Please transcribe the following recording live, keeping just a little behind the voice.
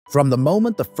From the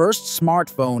moment the first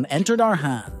smartphone entered our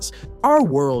hands, our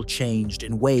world changed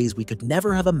in ways we could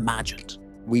never have imagined.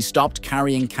 We stopped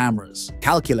carrying cameras,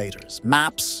 calculators,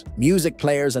 maps, music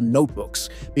players, and notebooks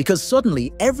because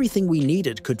suddenly everything we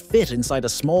needed could fit inside a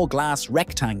small glass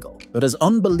rectangle. But as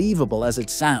unbelievable as it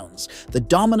sounds, the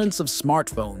dominance of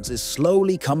smartphones is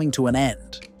slowly coming to an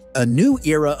end. A new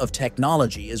era of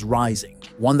technology is rising,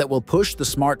 one that will push the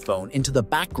smartphone into the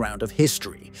background of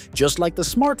history, just like the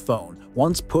smartphone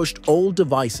once pushed old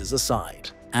devices aside.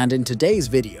 And in today's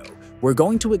video, we're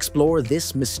going to explore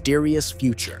this mysterious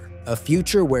future. A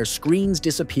future where screens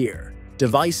disappear,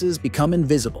 devices become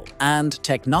invisible, and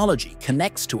technology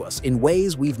connects to us in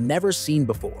ways we've never seen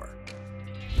before.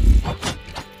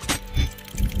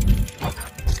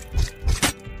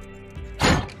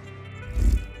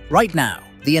 Right now,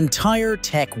 the entire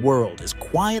tech world is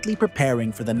quietly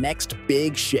preparing for the next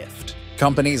big shift.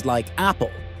 Companies like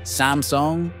Apple,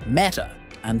 Samsung, Meta,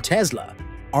 and Tesla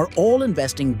are all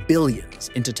investing billions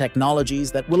into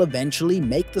technologies that will eventually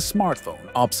make the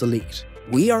smartphone obsolete.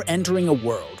 We are entering a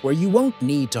world where you won't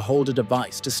need to hold a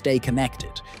device to stay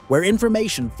connected, where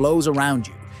information flows around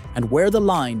you, and where the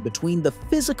line between the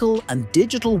physical and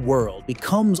digital world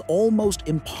becomes almost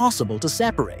impossible to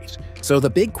separate. So the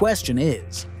big question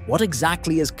is, what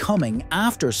exactly is coming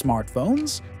after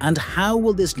smartphones, and how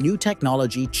will this new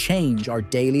technology change our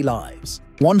daily lives?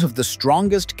 One of the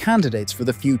strongest candidates for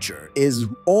the future is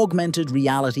augmented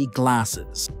reality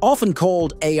glasses, often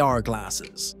called AR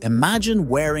glasses. Imagine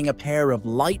wearing a pair of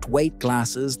lightweight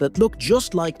glasses that look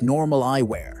just like normal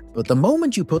eyewear. But the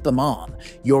moment you put them on,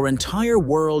 your entire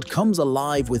world comes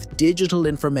alive with digital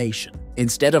information.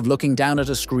 Instead of looking down at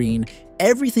a screen,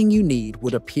 everything you need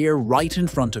would appear right in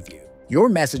front of you. Your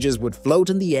messages would float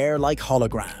in the air like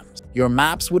holograms. Your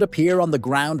maps would appear on the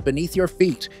ground beneath your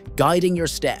feet, guiding your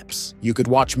steps. You could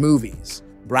watch movies,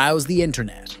 browse the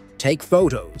internet, take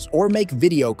photos, or make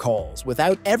video calls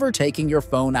without ever taking your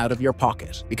phone out of your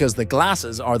pocket, because the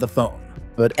glasses are the phone.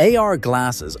 But AR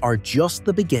glasses are just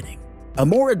the beginning. A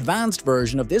more advanced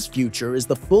version of this future is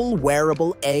the full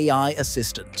wearable AI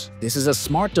assistant. This is a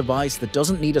smart device that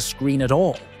doesn't need a screen at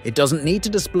all. It doesn't need to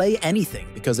display anything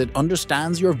because it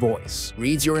understands your voice,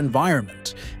 reads your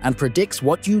environment, and predicts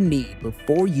what you need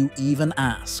before you even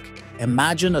ask.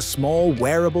 Imagine a small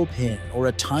wearable pin or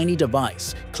a tiny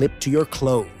device clipped to your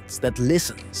clothes that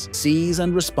listens, sees,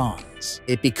 and responds.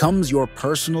 It becomes your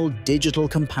personal digital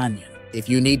companion. If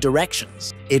you need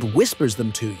directions, it whispers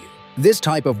them to you. This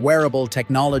type of wearable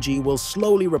technology will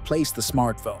slowly replace the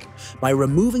smartphone by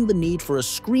removing the need for a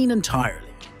screen entirely.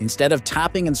 Instead of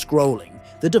tapping and scrolling,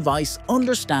 the device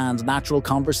understands natural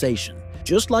conversation,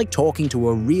 just like talking to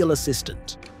a real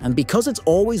assistant. And because it's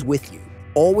always with you,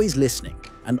 always listening,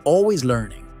 and always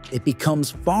learning, it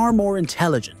becomes far more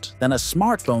intelligent than a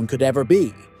smartphone could ever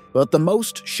be. But the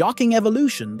most shocking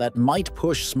evolution that might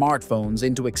push smartphones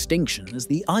into extinction is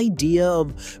the idea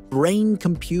of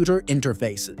brain-computer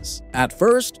interfaces. At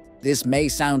first, this may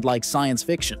sound like science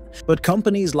fiction, but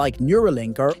companies like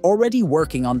Neuralink are already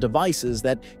working on devices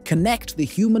that connect the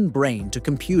human brain to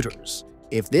computers.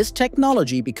 If this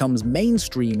technology becomes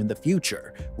mainstream in the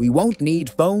future, we won't need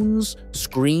phones,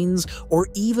 screens, or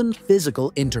even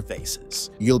physical interfaces.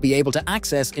 You'll be able to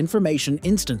access information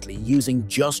instantly using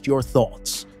just your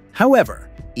thoughts. However,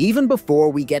 even before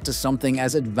we get to something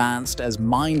as advanced as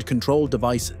mind-controlled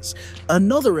devices,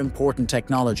 another important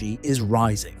technology is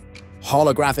rising: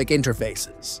 holographic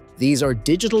interfaces. These are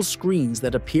digital screens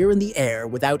that appear in the air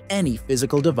without any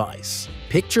physical device.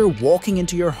 Picture walking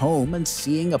into your home and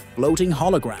seeing a floating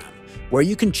hologram where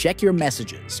you can check your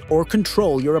messages or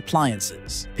control your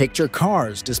appliances. Picture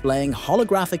cars displaying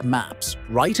holographic maps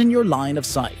right in your line of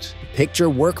sight. Picture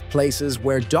workplaces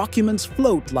where documents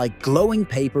float like glowing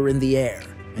paper in the air,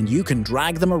 and you can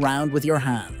drag them around with your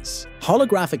hands.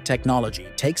 Holographic technology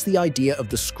takes the idea of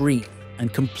the screen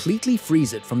and completely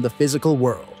frees it from the physical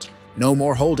world. No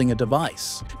more holding a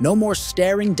device, no more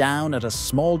staring down at a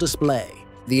small display.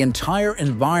 The entire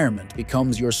environment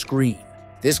becomes your screen.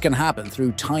 This can happen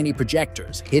through tiny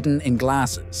projectors hidden in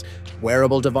glasses,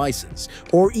 wearable devices,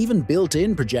 or even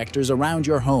built-in projectors around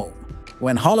your home.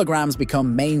 When holograms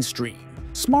become mainstream,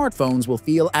 smartphones will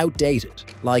feel outdated,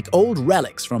 like old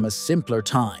relics from a simpler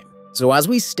time. So as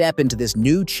we step into this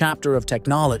new chapter of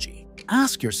technology,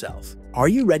 ask yourself, are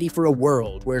you ready for a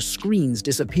world where screens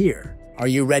disappear? Are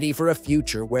you ready for a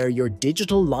future where your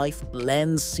digital life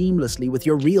blends seamlessly with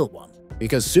your real one?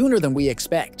 Because sooner than we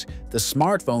expect, the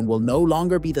smartphone will no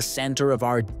longer be the center of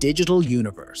our digital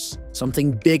universe.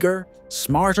 Something bigger,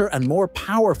 smarter, and more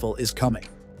powerful is coming.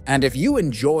 And if you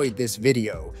enjoyed this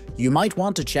video, you might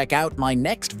want to check out my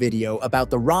next video about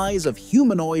the rise of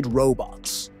humanoid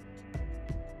robots.